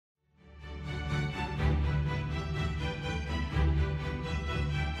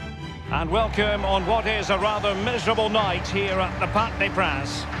And welcome on what is a rather miserable night here at the Parc des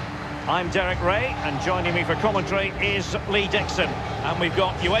Princes. I'm Derek Ray, and joining me for commentary is Lee Dixon. And we've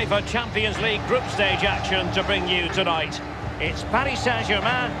got UEFA Champions League group stage action to bring you tonight. It's Paris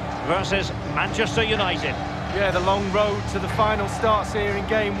Saint-Germain versus Manchester United. Yeah, the long road to the final starts here in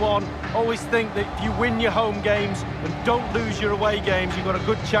game one. Always think that if you win your home games and don't lose your away games, you've got a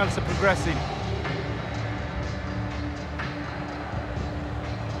good chance of progressing.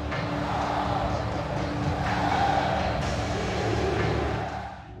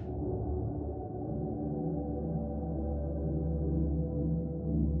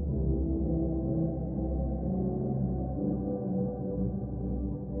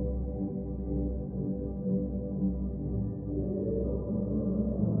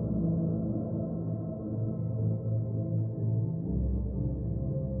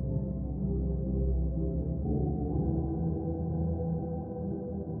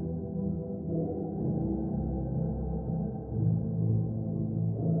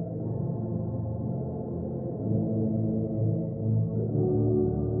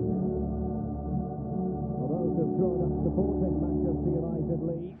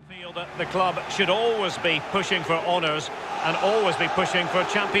 Feel that the club should always be pushing for honours and always be pushing for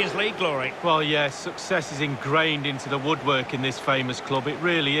Champions League glory. Well, yeah, success is ingrained into the woodwork in this famous club. It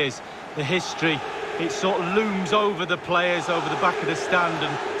really is. The history, it sort of looms over the players, over the back of the stand,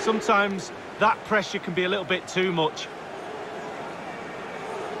 and sometimes that pressure can be a little bit too much.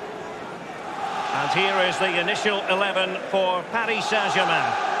 And here is the initial 11 for Paris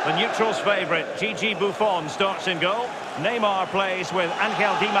Saint-Germain. The neutrals' favourite, Gigi Buffon, starts in goal. Neymar plays with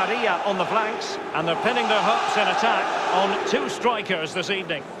Angel Di Maria on the flanks, and they're pinning their hopes in attack on two strikers this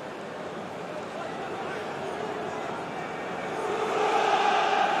evening.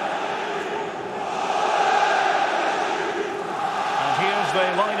 And here's the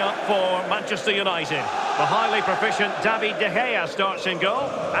lineup for Manchester United. The highly proficient David De Gea starts in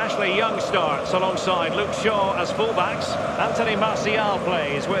goal. Ashley Young starts alongside Luke Shaw as fullbacks. Anthony Martial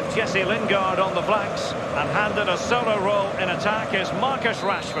plays with Jesse Lingard on the flanks. And handed a solo role in attack is Marcus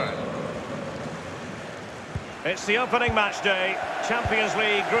Rashford. It's the opening match day. Champions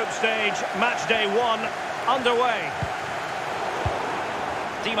League group stage, match day 1 underway.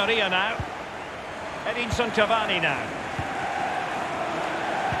 Di Maria now. Edinson Cavani now.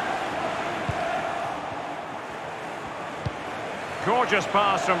 Gorgeous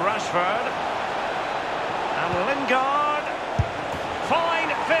pass from Rashford. And Lingard. Fine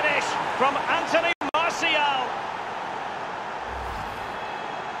finish from Anthony Martial.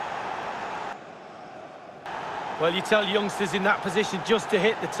 Well, you tell youngsters in that position just to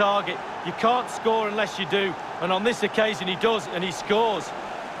hit the target. You can't score unless you do. And on this occasion he does, and he scores.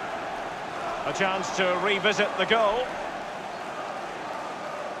 A chance to revisit the goal.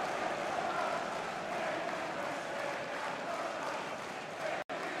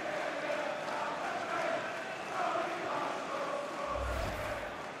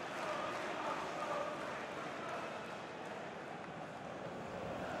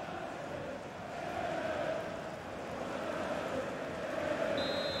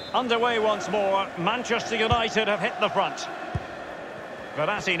 Underway once more. Manchester United have hit the front.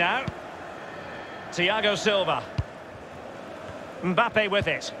 Verratti now. Thiago Silva. Mbappe with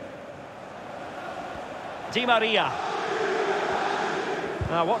it. Di Maria.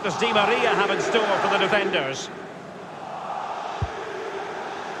 Now, what does Di Maria have in store for the defenders?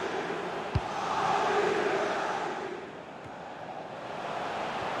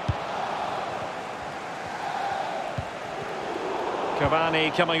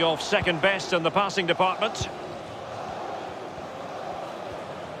 Cavani coming off second best in the passing department.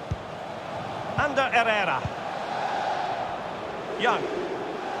 Ander Herrera. Young.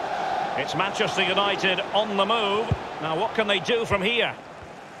 It's Manchester United on the move. Now what can they do from here?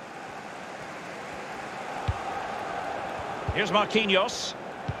 Here's Marquinhos.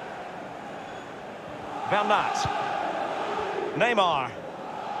 Bernat. Neymar.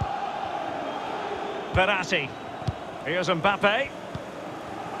 Verratti. Here's Mbappe.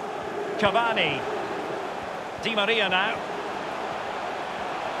 Cavani. Di Maria now.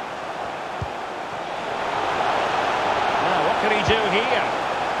 Now, what can he do here?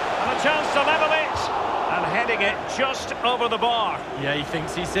 And a chance to level it. And heading it just over the bar. Yeah, he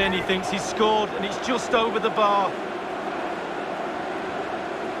thinks he's in, he thinks he's scored, and it's just over the bar.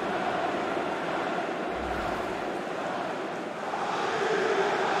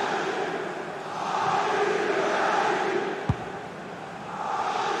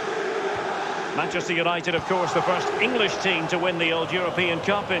 Manchester United, of course, the first English team to win the old European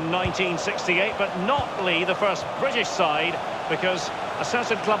Cup in 1968, but not, Lee, the first British side, because A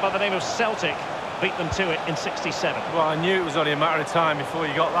certain club by the name of Celtic beat them to it in '67. Well, I knew it was only a matter of time before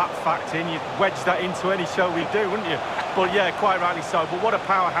you got that fact in. You'd wedge that into any show we do, wouldn't you? But yeah, quite rightly so. But what a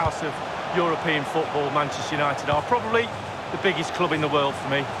powerhouse of European football Manchester United are. Probably the biggest club in the world for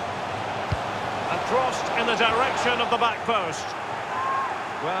me. And crossed in the direction of the back post.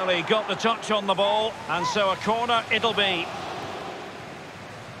 Well, he got the touch on the ball, and so a corner it'll be.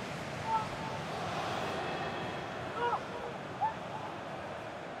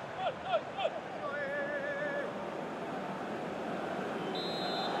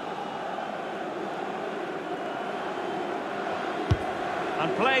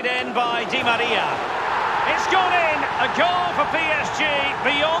 And played in by Di Maria. It's gone in! A goal for PSG,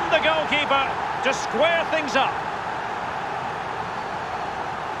 beyond the goalkeeper, to square things up.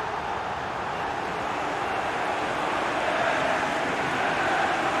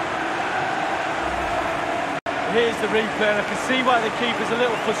 Here's the replay, and I can see why the keeper's a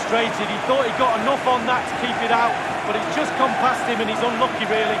little frustrated. He thought he got enough on that to keep it out, but it's just gone past him and he's unlucky,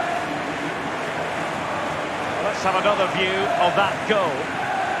 really. Let's have another view of that goal.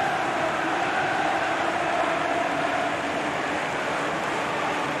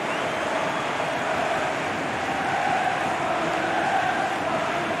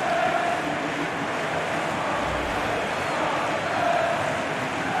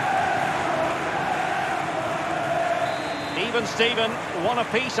 Even Steven, one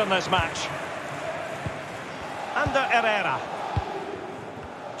apiece on this match. Under Herrera.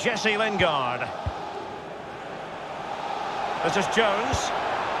 Jesse Lingard. This is Jones.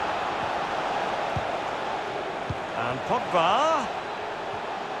 And Pogba.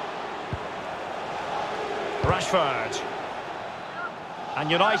 Rashford.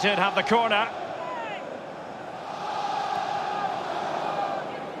 And United have the corner.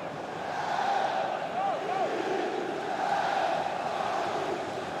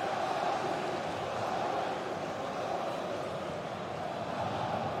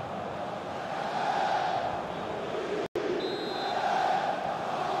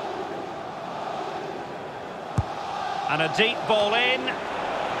 And a deep ball in.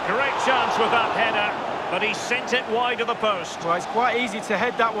 Great chance with that header, but he sent it wide of the post. Well, it's quite easy to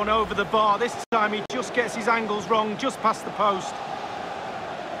head that one over the bar. This time he just gets his angles wrong, just past the post.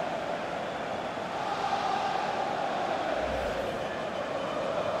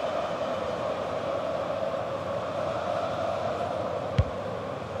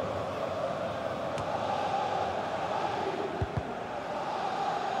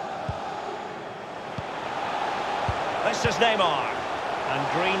 This is Neymar. And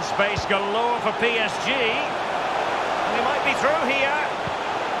green space galore for PSG. And he might be through here.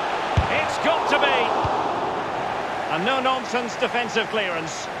 It's got to be. A no-nonsense defensive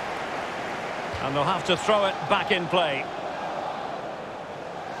clearance. And they'll have to throw it back in play.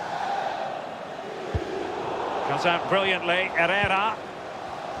 Cuts out brilliantly, Herrera.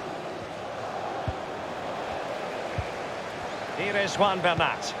 Here is Juan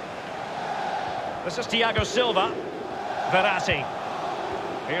Bernat. This is Thiago Silva. Verratti.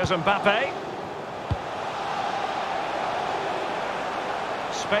 Here's Mbappe.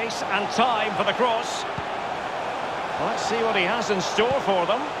 Space and time for the cross. Well, let's see what he has in store for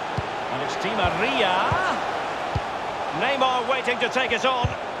them. And it's Di Maria. Neymar waiting to take it on.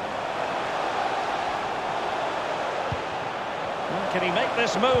 Well, can he make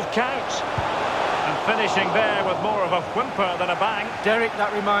this move count? And finishing there with more of a whimper than a bang. Derek,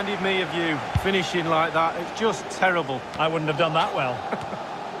 that reminded me of you, finishing like that. It's just terrible. I wouldn't have done that well.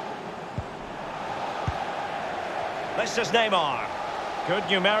 This is Neymar. Good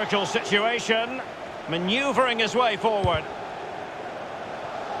numerical situation. Manoeuvring his way forward.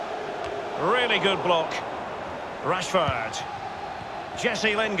 Really good block. Rashford.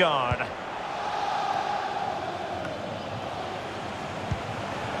 Jesse Lingard.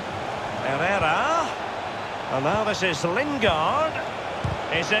 Herrera. And now this is Lingard.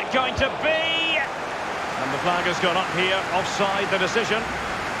 Is it going to be? And the flag has gone up here, offside the decision.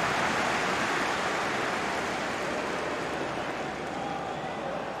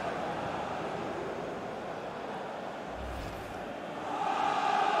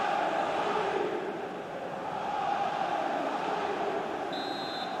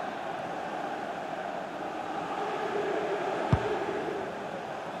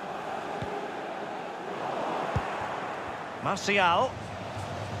 Martial.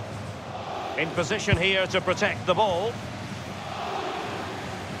 In position here to protect the ball.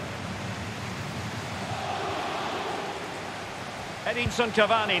 Edinson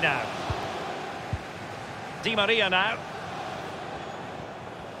Cavani now. Di Maria now.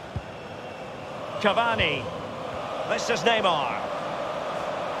 Cavani. This is Neymar.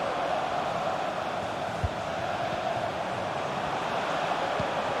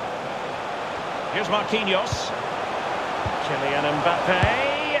 Here's Marquinhos. Kylian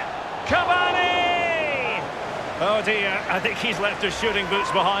Mbappe. Cavani! Oh dear, I think he's left his shooting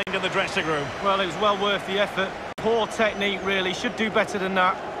boots behind in the dressing room. Well, it was well worth the effort. Poor technique, really. Should do better than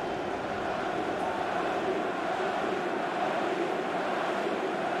that.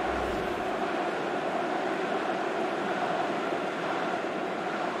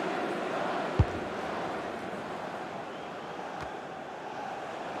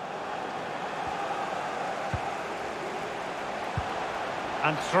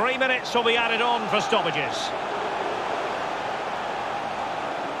 And 3 minutes will be added on for stoppages.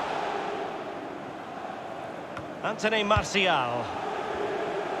 Anthony Martial.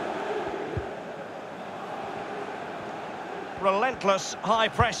 Relentless high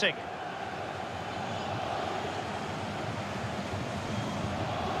pressing.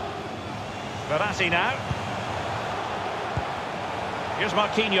 Verratti now. Here's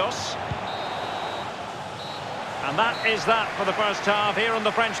Marquinhos. And that is that for the first half here in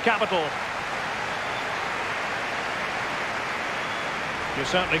the French capital. You've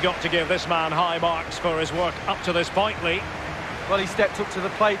certainly got to give this man high marks for his work up to this point, Lee. Well, he stepped up to the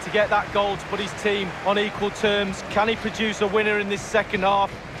plate to get that goal to put his team on equal terms. Can he produce a winner in this second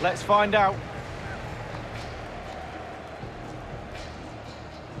half? Let's find out.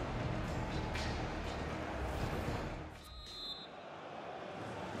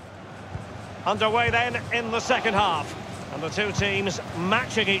 Underway then in the second half. And the two teams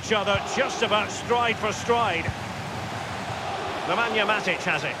matching each other just about stride for stride. Nemanja Matic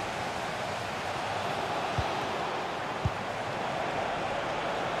has it.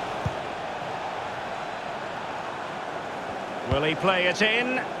 Will he play it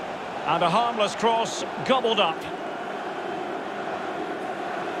in? And a harmless cross gobbled up.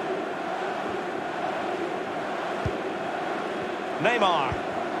 Neymar.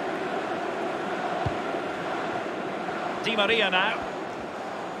 Di Maria now.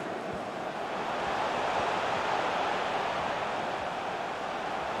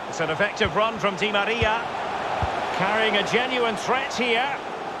 It's an effective run from Di Maria. Carrying a genuine threat here.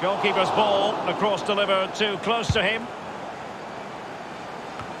 Goalkeeper's ball, the cross delivered too close to him.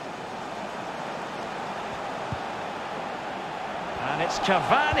 And it's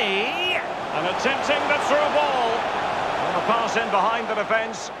Cavani. And attempting the through ball. And a pass in behind the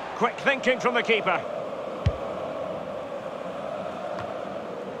defence. Quick thinking from the keeper.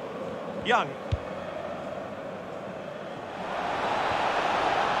 Young.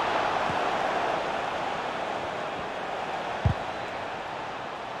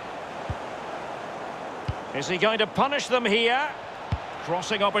 Is he going to punish them here?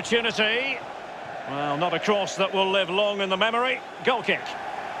 Crossing opportunity. Well, not a cross that will live long in the memory. Goal kick.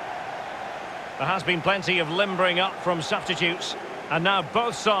 There has been plenty of limbering up from substitutes. And now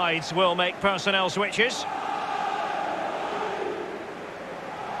both sides will make personnel switches.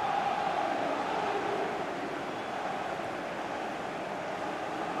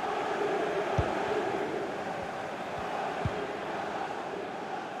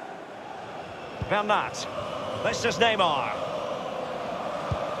 Bernat. This is Neymar.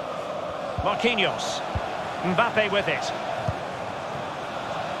 Marquinhos. Mbappe with it.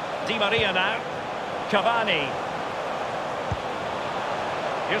 Di Maria now. Cavani.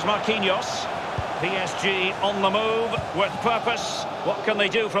 Here's Marquinhos. PSG on the move with purpose. What can they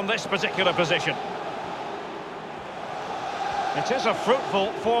do from this particular position? It is a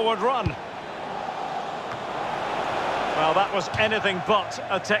fruitful forward run. Well, that was anything but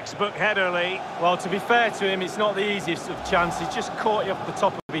a textbook header, Lee. Well, to be fair to him, it's not the easiest of chances. Just caught you off the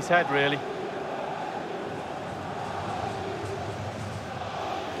top of his head, really.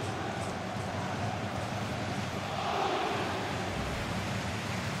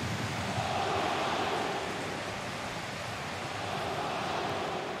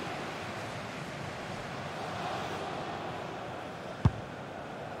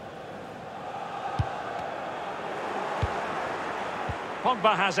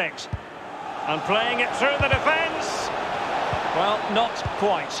 Pogba has it. And playing it through the defence. Well, not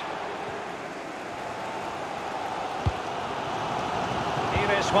quite.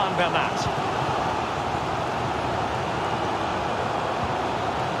 Here is Juan Bernat.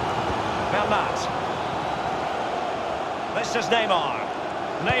 Bernat. This is Neymar.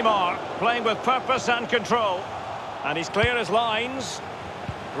 Neymar playing with purpose and control. And he's clear as lines.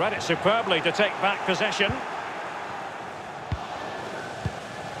 Read it superbly to take back possession.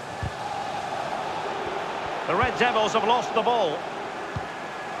 The Red Devils have lost the ball.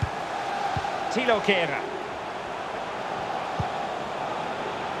 Thilo Kehrer.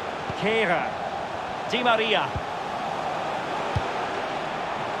 Kehrer. Di Maria.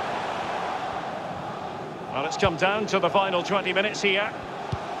 Well, it's come down to the final 20 minutes here.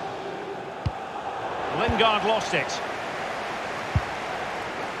 Lingard lost it.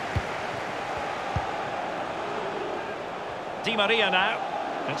 Di Maria now.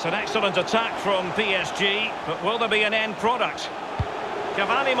 It's an excellent attack from PSG, but will there be an end product?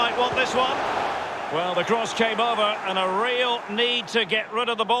 Cavani might want this one. Well, the cross came over and a real need to get rid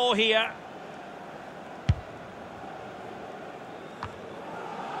of the ball here.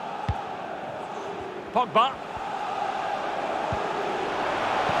 Pogba.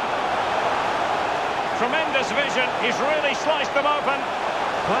 Tremendous vision. He's really sliced them open.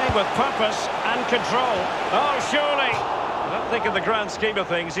 Playing with purpose and control. Oh, surely. I don't think in the grand scheme of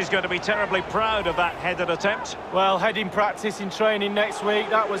things he's going to be terribly proud of that headed attempt. Well, heading practice in training next week,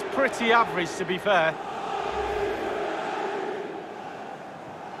 that was pretty average, to be fair.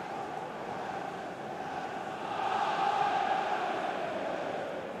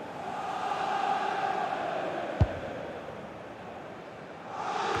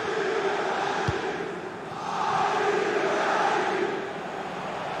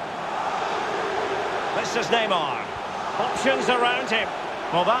 This is Neymar. Options around him.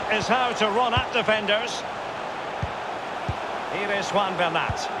 Well, that is how to run at defenders. Here is Juan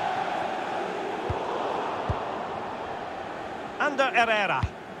Bernat. Under Herrera.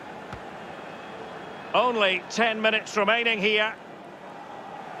 Only 10 minutes remaining here.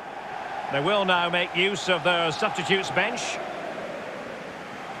 They will now make use of their substitutes bench.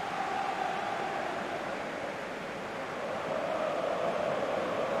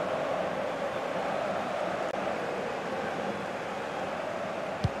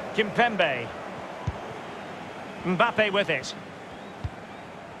 Kimpembe. Mbappe with it.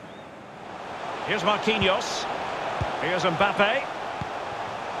 Here's Marquinhos. Here's Mbappe.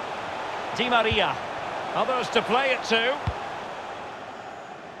 Di Maria. Others to play it to.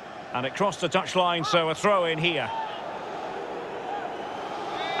 And it crossed the touchline, so a throw in here.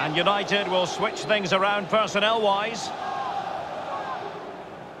 And United will switch things around personnel-wise.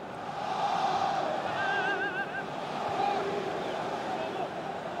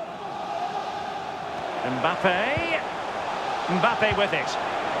 Mbappe. Mbappe with it.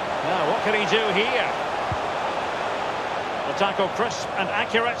 Now, what can he do here? The tackle crisp and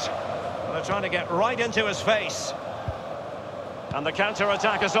accurate. They're trying to get right into his face. And the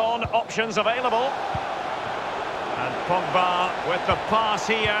counter-attack is on. Options available. And Pogba with the pass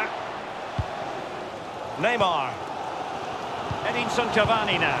here. Neymar. Edinson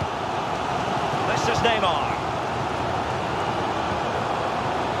Cavani now. This is Neymar.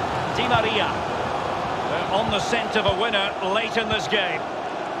 Di Maria. They're on the scent of a winner late in this game.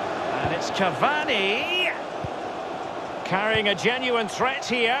 And it's Cavani carrying a genuine threat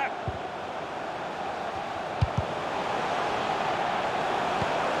here.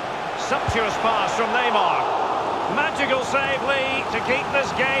 Sumptuous pass from Neymar. Magical save, Lee, to keep this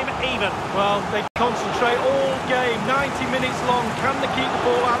game even. Well, they concentrate all game, 90 minutes long. Can they keep the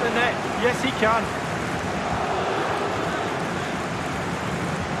ball out of the net? Yes, he can.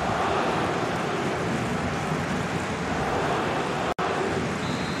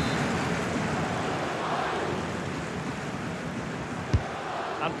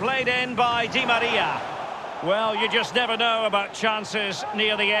 And played in by Di Maria. Well, you just never know about chances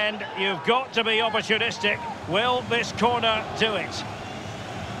near the end. You've got to be opportunistic. Will this corner do it?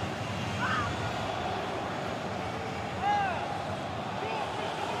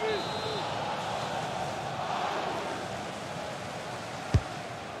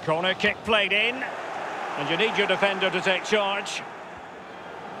 Corner kick played in. And you need your defender to take charge.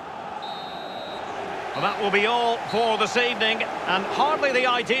 Well, that will be all for this evening, and hardly the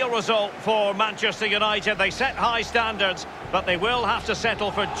ideal result for Manchester United. They set high standards, but they will have to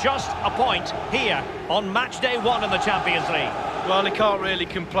settle for just a point here on match day 1 in the Champions League. Well, they can't really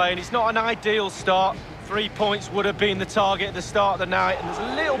complain. It's not an ideal start. 3 points would have been the target at the start of the night, and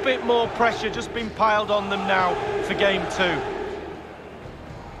there's a little bit more pressure just been piled on them now for game 2.